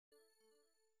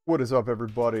What is up,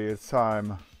 everybody? It's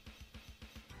time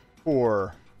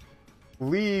for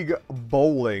League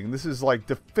Bowling. This is like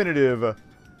definitive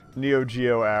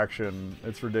Neo-Geo action.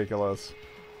 It's ridiculous.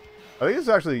 I think it's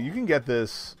actually, you can get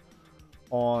this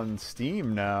on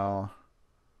Steam now.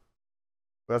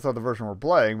 That's not the version we're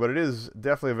playing, but it is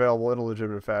definitely available in a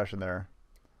legitimate fashion there.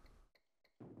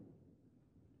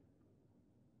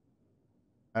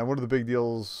 And one of the big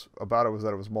deals about it was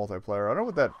that it was multiplayer. I don't know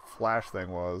what that flash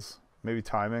thing was. Maybe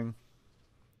timing.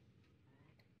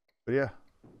 But yeah.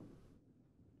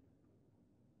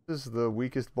 This is the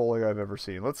weakest bowling I've ever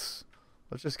seen. Let's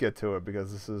just get to it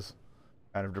because this is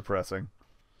kind of depressing.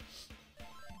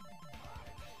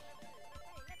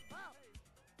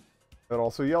 It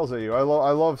also yells at you. I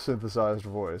love synthesized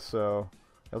voice, so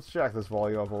let's jack this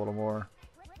volume up a little more.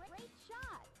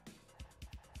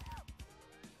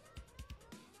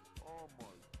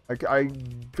 I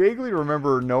vaguely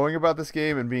remember knowing about this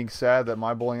game and being sad that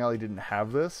my bowling alley didn't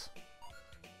have this.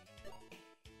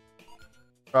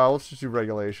 Let's just do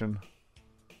regulation.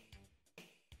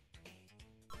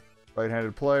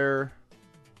 Right-handed player.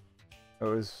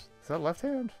 Oh, is that left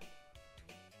hand?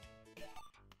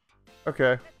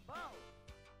 Okay.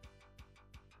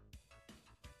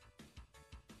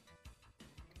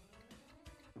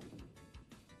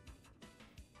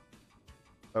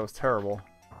 That was terrible.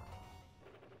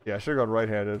 Yeah, I should have gone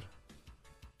right-handed.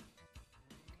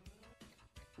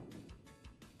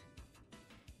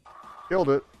 Killed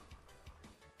it.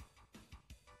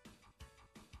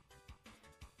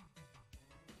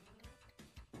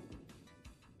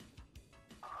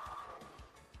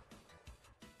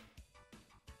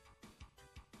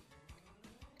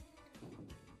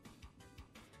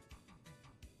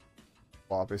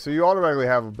 Floppy. So you automatically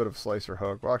have a bit of slicer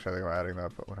hook. Well, actually, I think I'm adding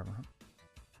that, but whatever.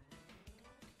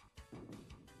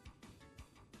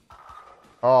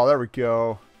 Oh, there we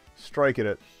go. Striking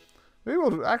it. Maybe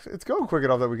we'll actually, it's going quick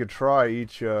enough that we could try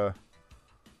each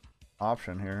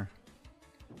option here.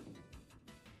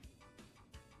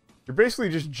 You're basically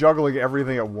just juggling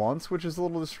everything at once, which is a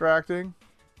little distracting.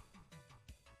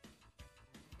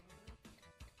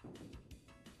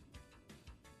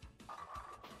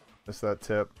 Missed that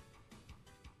tip.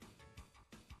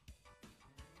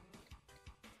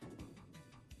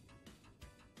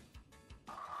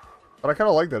 But I kind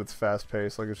of like that it's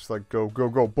fast-paced. Like, it's just like, go, go,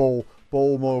 go, bowl,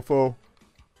 bowl, mofo.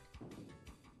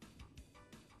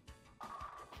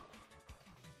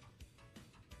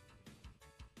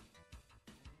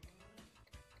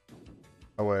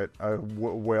 Oh, wait. I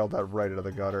wailed that right into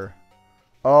the gutter.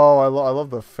 Oh, I love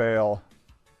the fail.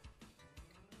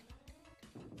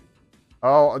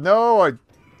 Oh, no! I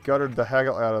guttered the heck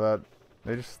out of that.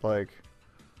 They just, like...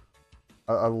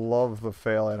 I love the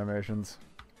fail animations.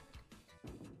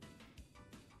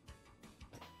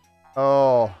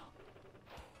 Oh.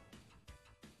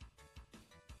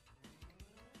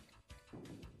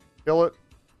 Kill it.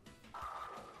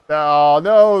 Oh,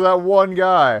 no, that one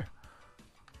guy. I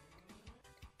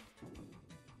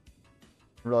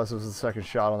realized it was the second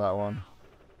shot on that one.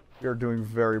 We are doing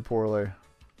very poorly.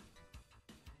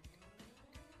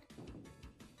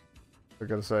 I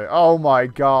gotta say, oh my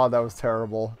god, that was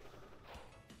terrible.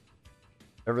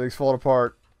 Everything's falling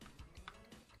apart.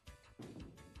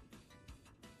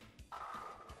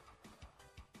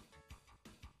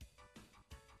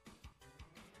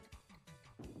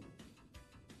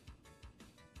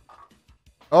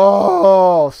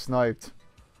 Oh, sniped.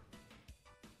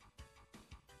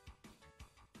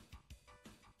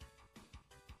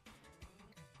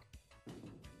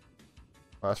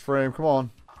 Last frame, come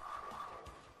on.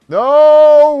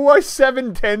 No! I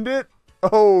 7-10'd it?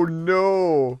 Oh,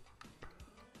 no.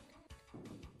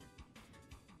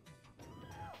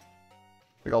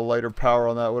 I think a lighter power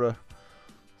on that would have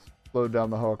slowed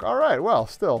down the hook. Alright, well,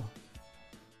 still.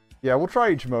 Yeah, we'll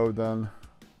try each mode then.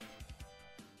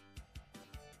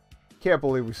 Can't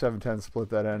believe we 7-10 split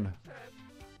that end.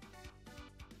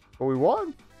 But we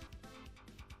won.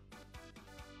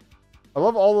 I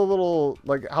love all the little,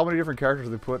 like, how many different characters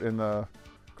they put in the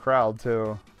crowd,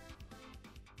 too.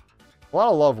 A lot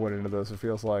of love went into this, it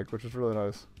feels like, which is really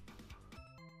nice.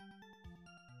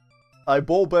 I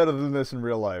bowl better than this in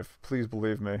real life. Please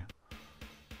believe me.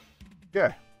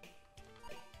 Okay.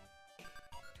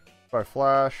 By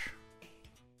flash.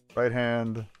 Right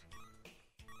hand.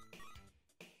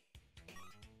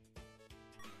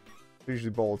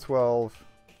 Usually bowl 12.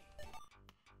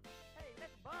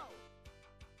 I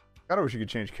kinda wish you could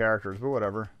change characters, but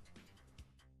whatever.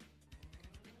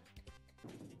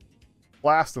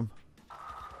 Blast them.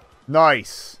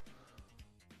 Nice!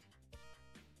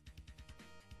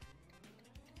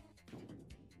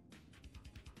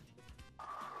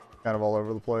 Kind of all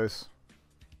over the place.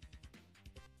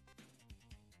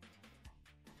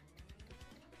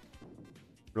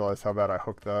 Realized how bad I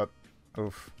hooked that.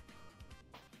 Oof.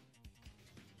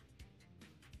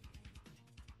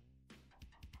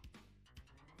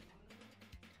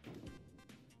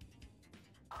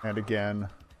 And again.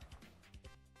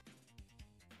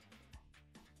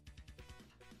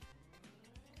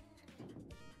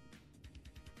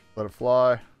 Let it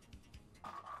fly.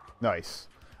 Nice.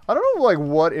 I don't know, like,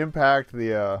 what impact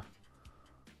the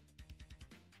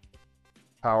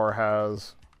power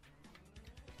has.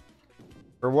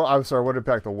 Or what? I'm sorry, what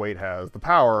impact the weight has. The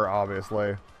power,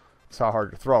 obviously. It's how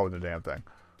hard you throw the damn thing.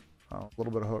 Oh, a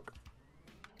little bit of hook.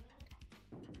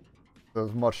 It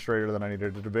was much straighter than I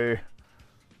needed it to be.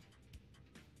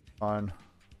 Fine.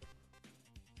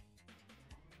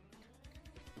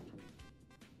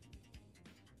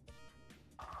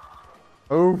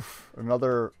 Oof,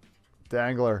 another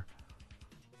dangler.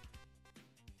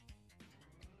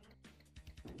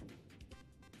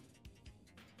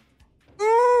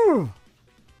 Ooh!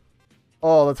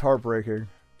 Oh, that's heartbreaking.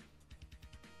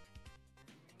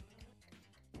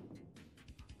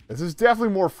 This is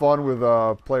definitely more fun with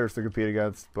players to compete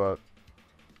against, but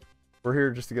we're here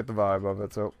just to get the vibe of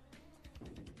it, so...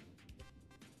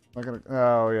 I'm not gonna...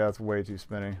 Oh, yeah, it's way too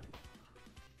spinny.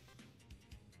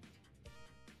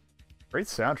 Great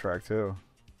soundtrack, too.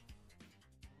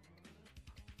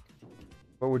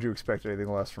 What would you expect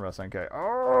anything less from SNK?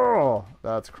 Oh!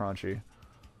 That's crunchy.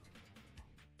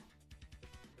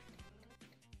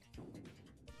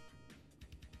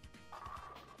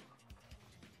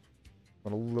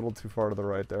 Went a little too far to the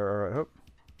right there. Alright, hoop.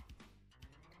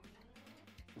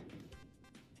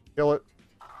 Kill it.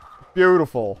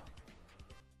 Beautiful.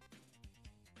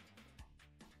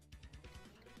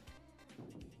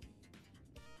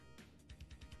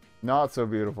 Not so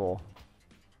beautiful.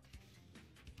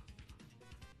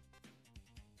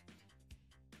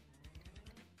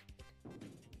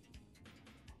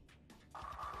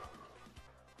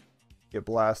 Get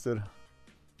blasted.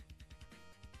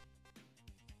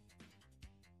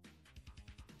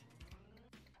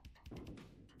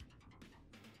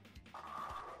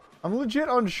 I'm legit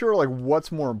unsure, like,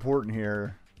 what's more important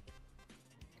here.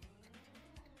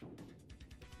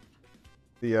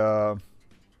 The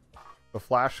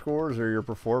flash scores or your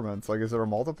performance? Like, is it a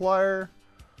multiplier?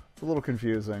 It's a little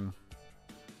confusing.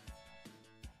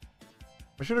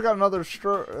 I should have got another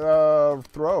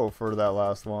throw for that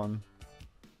last one.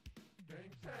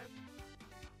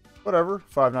 Whatever,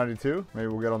 592. Maybe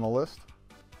we'll get on the list.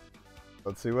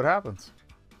 Let's see what happens.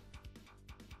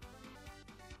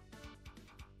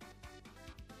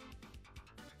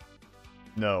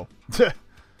 No.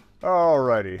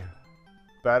 Alrighty.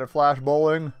 Bad at flash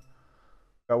bowling.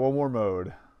 Got one more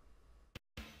mode.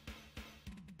 I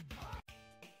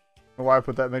don't know why I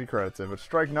put that many credits in, but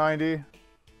strike 90.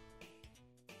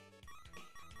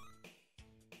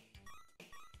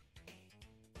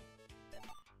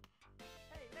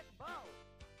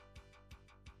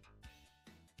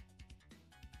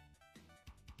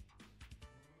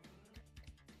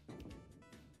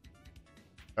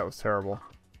 That was terrible.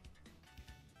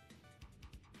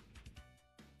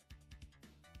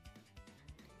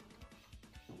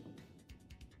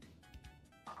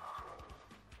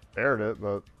 Aired it,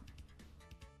 but...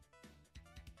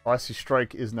 Oh, I see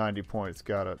strike is 90 points.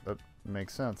 Got it. That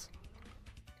makes sense.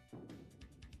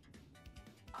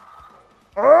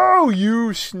 Oh,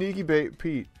 you sneaky bait,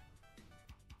 Pete.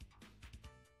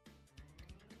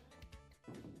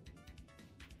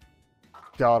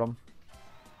 Got him.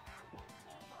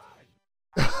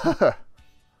 I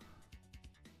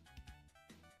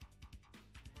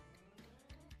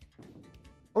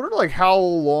wonder, like, how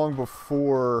long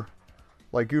before,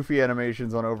 like, goofy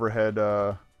animations on overhead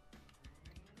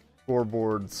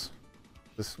scoreboards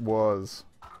this was,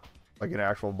 like, in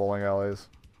actual bowling alleys.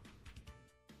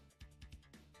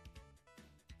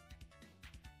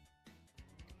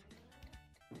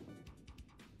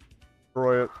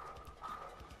 Destroy it.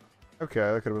 Okay,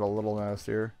 that could have been a little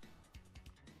nastier.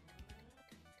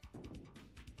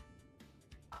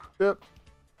 Yep.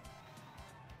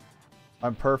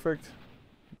 I'm perfect.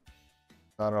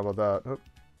 I don't know about that. Oop.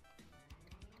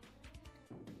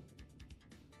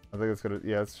 I think it's gonna,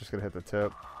 yeah, it's just gonna hit the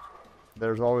tip.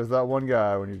 There's always that one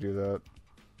guy when you do that.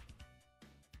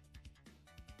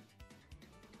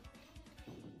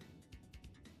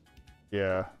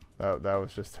 Yeah, that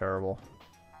was just terrible.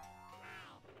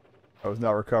 I was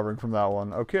not recovering from that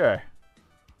one. Okay.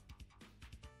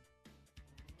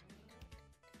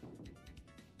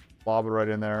 Lob it right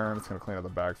in there, and it's going to clean up the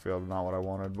backfield. Not what I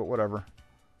wanted, but whatever.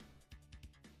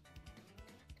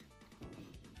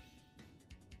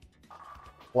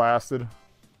 Blasted.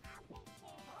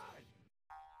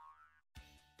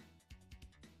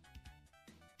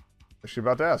 Actually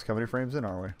about to ask, how many frames in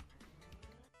are we?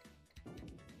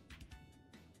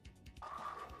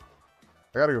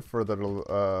 I gotta go further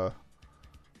to,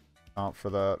 count for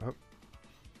that. Oh.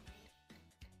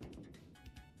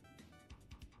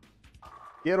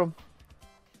 Get him.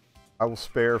 I will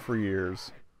spare for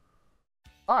years.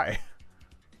 Hi.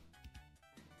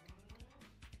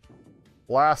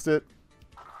 Blast it.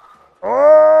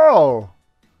 Oh!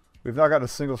 We've not gotten a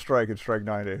single strike in strike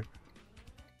 90.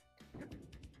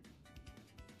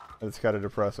 It's kind of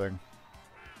depressing.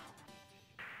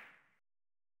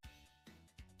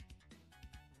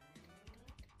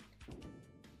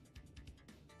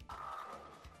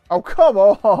 Oh, come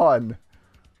on!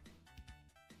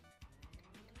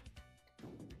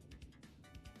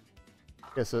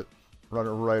 Kiss it. Run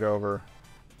it right over.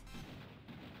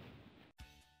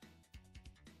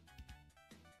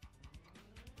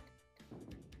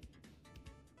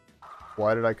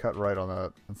 Why did I cut right on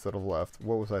that instead of left?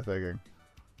 What was I thinking?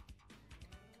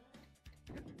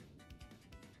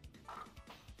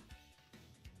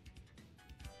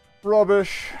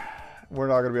 Rubbish. We're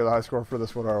not going to be at the high score for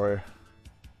this one, are we?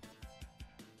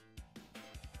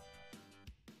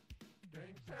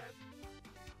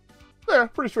 Yeah,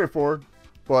 pretty straightforward.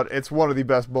 But it's one of the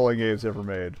best bowling games ever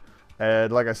made.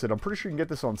 And like I said, I'm pretty sure you can get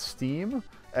this on Steam.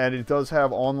 And it does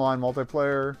have online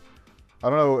multiplayer. I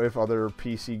don't know if other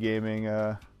PC gaming...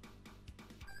 Oh.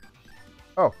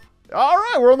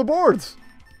 Alright, we're on the boards!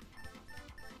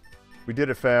 We did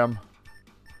it, fam.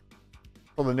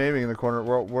 Well, the naming in the corner.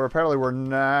 We're apparently we're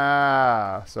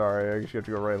nah. Sorry, I guess you have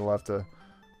to go right and left to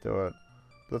do it.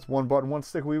 That's one button, one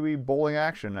stick, wee wee bowling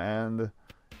action, and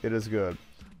it is good.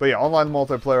 But yeah, online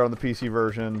multiplayer on the PC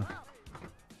version,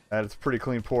 and it's a pretty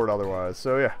clean port otherwise.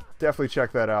 So yeah, definitely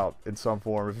check that out in some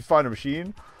form. If you find a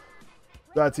machine,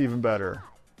 that's even better.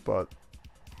 But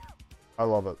I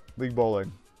love it. League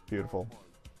bowling, beautiful.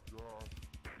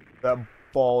 That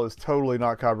ball is totally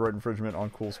not copyright infringement on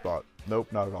Cool Spot.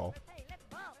 Nope, not at all.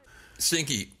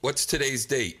 Stinky, what's today's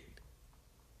date?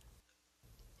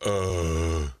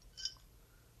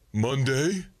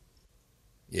 Monday?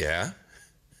 Yeah?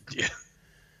 Yeah.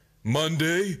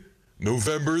 Monday,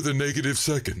 November the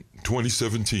 -2nd,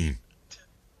 2017.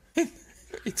 What are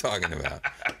you talking about?